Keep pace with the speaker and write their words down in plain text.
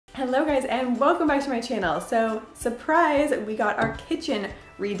Hello guys and welcome back to my channel. So surprise, we got our kitchen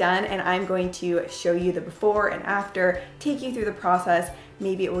redone and I'm going to show you the before and after, take you through the process.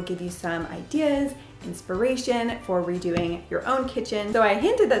 Maybe it will give you some ideas, inspiration for redoing your own kitchen. So I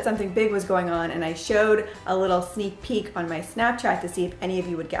hinted that something big was going on and I showed a little sneak peek on my Snapchat to see if any of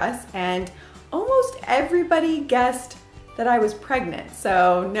you would guess, and almost everybody guessed that I was pregnant.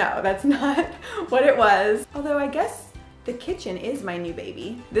 So no, that's not what it was. Although I guess the kitchen is my new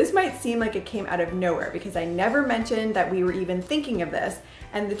baby. This might seem like it came out of nowhere because I never mentioned that we were even thinking of this.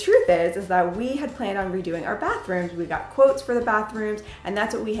 And the truth is that we had planned on redoing our bathrooms. We got quotes for the bathrooms and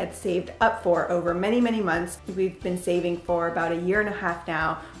that's what we had saved up for over many, many months. We've been saving for about a year and a half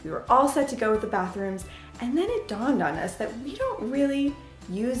now. We were all set to go with the bathrooms. And then it dawned on us that we don't really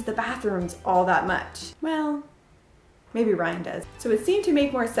use the bathrooms all that much. Well, maybe Ryan does. So it seemed to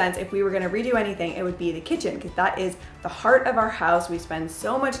make more sense if we were gonna redo anything, it would be the kitchen, because that is the heart of our house. We spend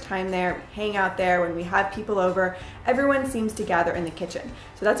so much time there, we hang out there when we have people over. Everyone seems to gather in the kitchen.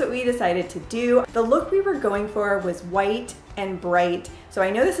 So that's what we decided to do. The look we were going for was white and bright. So I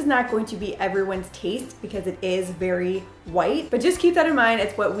know this is not going to be everyone's taste because it is very white, but just keep that in mind.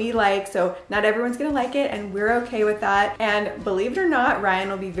 It's what we like, so not everyone's gonna like it and we're okay with that. And believe it or not, Ryan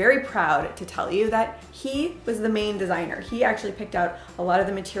will be very proud to tell you that he was the main designer. He actually picked out a lot of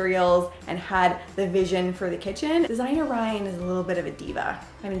the materials and had the vision for the kitchen. Designer Ryan is a little bit of a diva.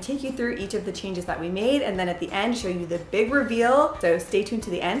 I'm gonna take you through each of the changes that we made and then at the end show you the big reveal. So stay tuned to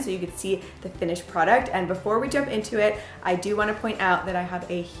the end so you can see the finished product. And before we jump into it, I do wanna point out that I have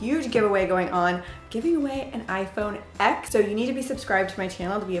a huge giveaway going on, giving away an iPhone X. So you need to be subscribed to my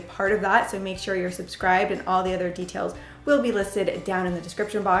channel to be a part of that. So make sure you're subscribed and all the other details will be listed down in the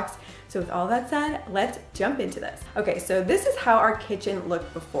description box. So with all that said, let's jump into this. Okay, so this is how our kitchen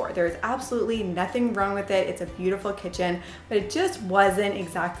looked before. There is absolutely nothing wrong with it. It's a beautiful kitchen, but it just wasn't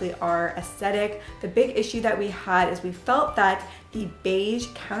exactly our aesthetic. The big issue that we had is we felt that the beige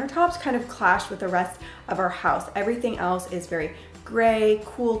countertops kind of clashed with the rest of our house. Everything else is very gray,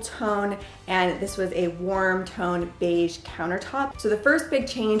 cool tone, and this was a warm tone beige countertop. So the first big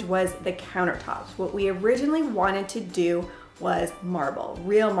change was the countertops. What we originally wanted to do was marble,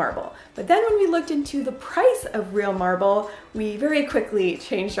 real marble. But then when we looked into the price of real marble, we very quickly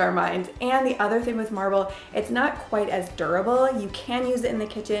changed our minds. And the other thing with marble, it's not quite as durable. You can use it in the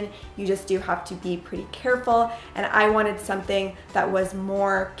kitchen, you just do have to be pretty careful. And I wanted something that was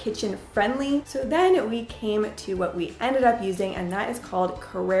more kitchen friendly. So then we came to what we ended up using, and that is called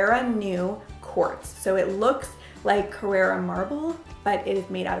Carrera New Quartz. So it looks like Carrera marble, but it is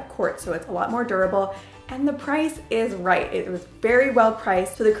made out of quartz, so it's a lot more durable. And the price is right. It was very well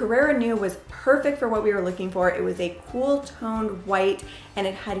priced. So the Carrera New was perfect for what we were looking for. It was a cool toned white and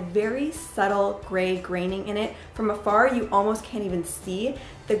it had very subtle gray graining in it. From afar, you almost can't even see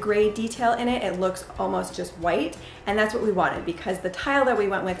the gray detail in it. It looks almost just white. And that's what we wanted because the tile that we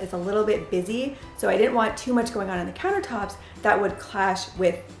went with is a little bit busy. So I didn't want too much going on in the countertops that would clash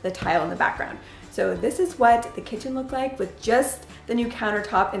with the tile in the background. So this is what the kitchen looked like with just the new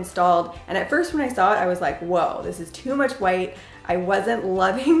countertop installed. And at first when I saw it, I was like, whoa, this is too much white. I wasn't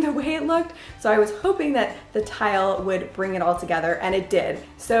loving the way it looked. So I was hoping that the tile would bring it all together, and it did.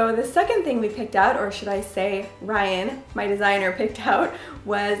 So the second thing we picked out, or should I say Ryan, my designer, picked out,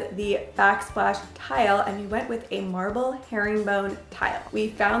 was the Backsplash tile, and we went with a marble herringbone tile. We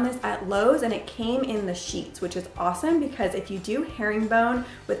found this at Lowe's and it came in the sheets, which is awesome because if you do herringbone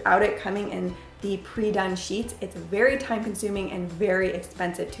without it coming in the pre-done sheets, it's very time consuming and very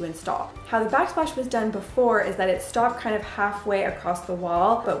expensive to install. How the Backsplash was done before is that it stopped kind of halfway across the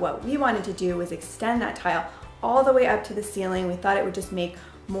wall, but what we wanted to do was extend that tile all the way up to the ceiling. We thought it would just make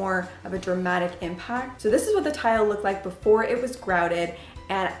more of a dramatic impact. So this is what the tile looked like before it was grouted.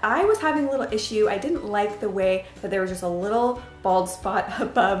 And I was having a little issue. I didn't like the way that there was just a little bald spot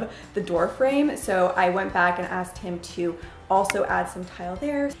above the door frame. So I went back and asked him to also add some tile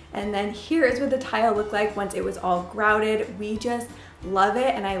there. And then here is what the tile looked like once it was all grouted. We just love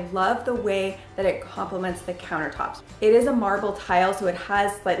it, and I love the way that it complements the countertops. It is a marble tile, so it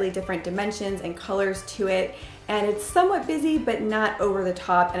has slightly different dimensions and colors to it. And it's somewhat busy, but not over the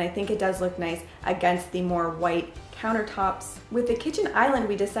top. And I think it does look nice against the more white countertops. With the kitchen island,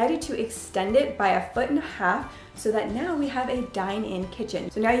 we decided to extend it by 1.5 feet so that now we have a dine-in kitchen.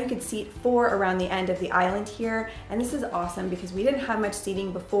 So now you can seat 4 around the end of the island here, and this is awesome because we didn't have much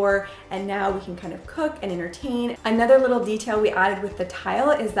seating before, and now we can kind of cook and entertain. Another little detail we added with the tile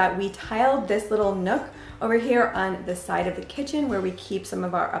is that we tiled this little nook over here on the side of the kitchen where we keep some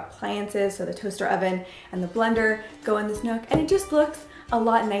of our appliances, so the toaster oven and the blender go in this nook, and it just looks a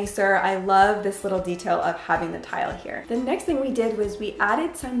lot nicer. I love this little detail of having the tile here. The next thing we did was we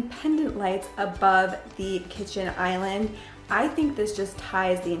added some pendant lights above the kitchen island. I think this just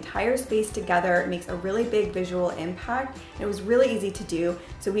ties the entire space together. It makes a really big visual impact. And it was really easy to do.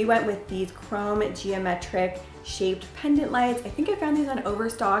 So we went with these chrome geometric shaped pendant lights. I think I found these on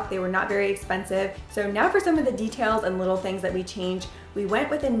Overstock. They were not very expensive. So now for some of the details and little things that we changed. We went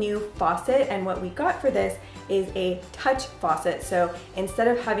with a new faucet, and what we got for this is a touch faucet. So instead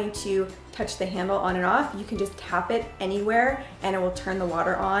of having to touch the handle on and off, you can just tap it anywhere and it will turn the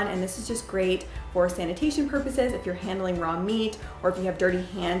water on. And this is just great for sanitation purposes. If you're handling raw meat or if you have dirty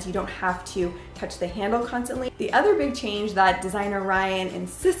hands, you don't have to touch the handle constantly. The other big change that designer Ryan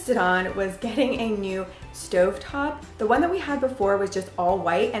insisted on was getting a new stovetop. The one that we had before was just all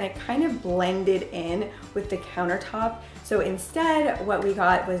white and it kind of blended in with the countertop. So instead, what we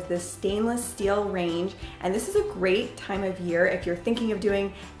got was this stainless steel range, and this is a great time of year if you're thinking of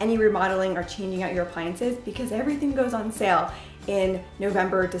doing any remodeling or changing out your appliances, because everything goes on sale in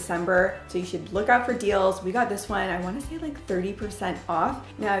November, December, so you should look out for deals. We got this one, I wanna say like 30% off.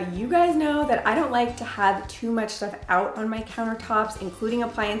 Now, you guys know that I don't like to have too much stuff out on my countertops, including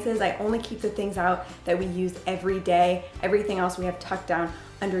appliances. I only keep the things out that we use every day. Everything else we have tucked down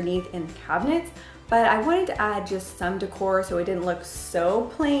underneath in the cabinets. But I wanted to add just some decor so it didn't look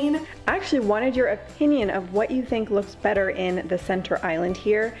so plain. I actually wanted your opinion of what you think looks better in the center island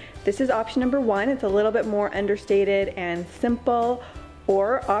here. This is option number 1. It's a little bit more understated and simple.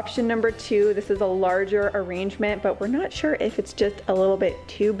 Or option number 2, this is a larger arrangement, but we're not sure if it's just a little bit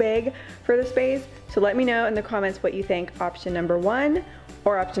too big for the space. So let me know in the comments what you think, option number 1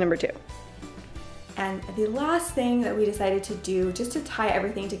 or option number 2. And the last thing that we decided to do, just to tie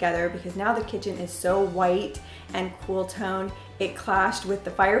everything together, because now the kitchen is so white and cool toned, it clashed with the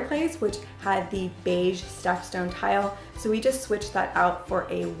fireplace, which had the beige stacked stone tile. So we just switched that out for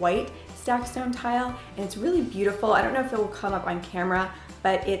a white stacked stone tile, and it's really beautiful. I don't know if it will come up on camera,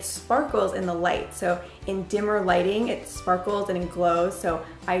 but it sparkles in the light. So in dimmer lighting, it sparkles and it glows. So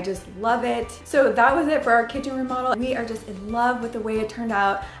I just love it. So that was it for our kitchen remodel. We are just in love with the way it turned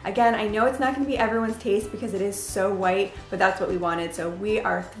out. Again, I know it's not gonna be everyone's taste because it is so white, but that's what we wanted. So we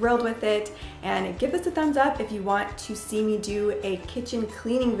are thrilled with it. And give us a thumbs up if you want to see me do a kitchen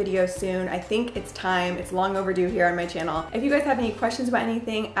cleaning video soon. I think it's time. It's long overdue here on my channel. If you guys have any questions about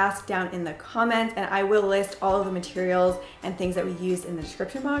anything, ask down in the comments, and I will list all of the materials and things that we used in the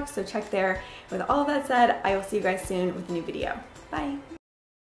description box. So check there. With all of that said, I will see you guys soon with a new video. Bye.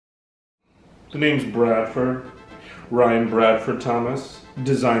 The name's Bradford. Ryan Bradford Thomas,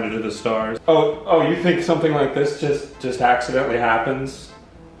 designer to the stars. Oh, you think something like this just accidentally happens?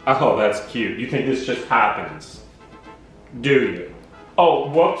 Oh, that's cute. You think this just happens? Do you? Oh,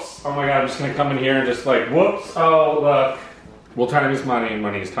 whoops. Oh my God, I'm just gonna come in here and just like, whoops. Oh, look. Well, time is money and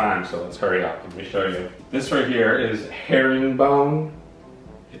money is time, so let's hurry up. Let me show you. This right here is herringbone.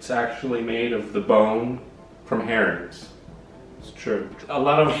 It's actually made of the bone from herrings. It's true. A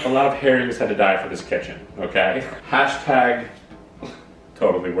lot of herrings had to die for this kitchen, okay? Hashtag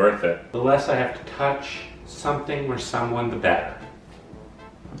totally worth it. The less I have to touch something or someone, the better.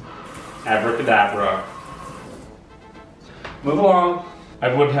 Abracadabra. Move along.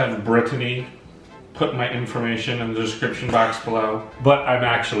 I would have Brittany put my information in the description box below, but I'm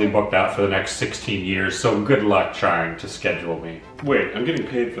actually booked out for the next 16 years, so good luck trying to schedule me. Wait, I'm getting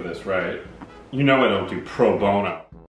paid for this, right? You know I don't do pro bono.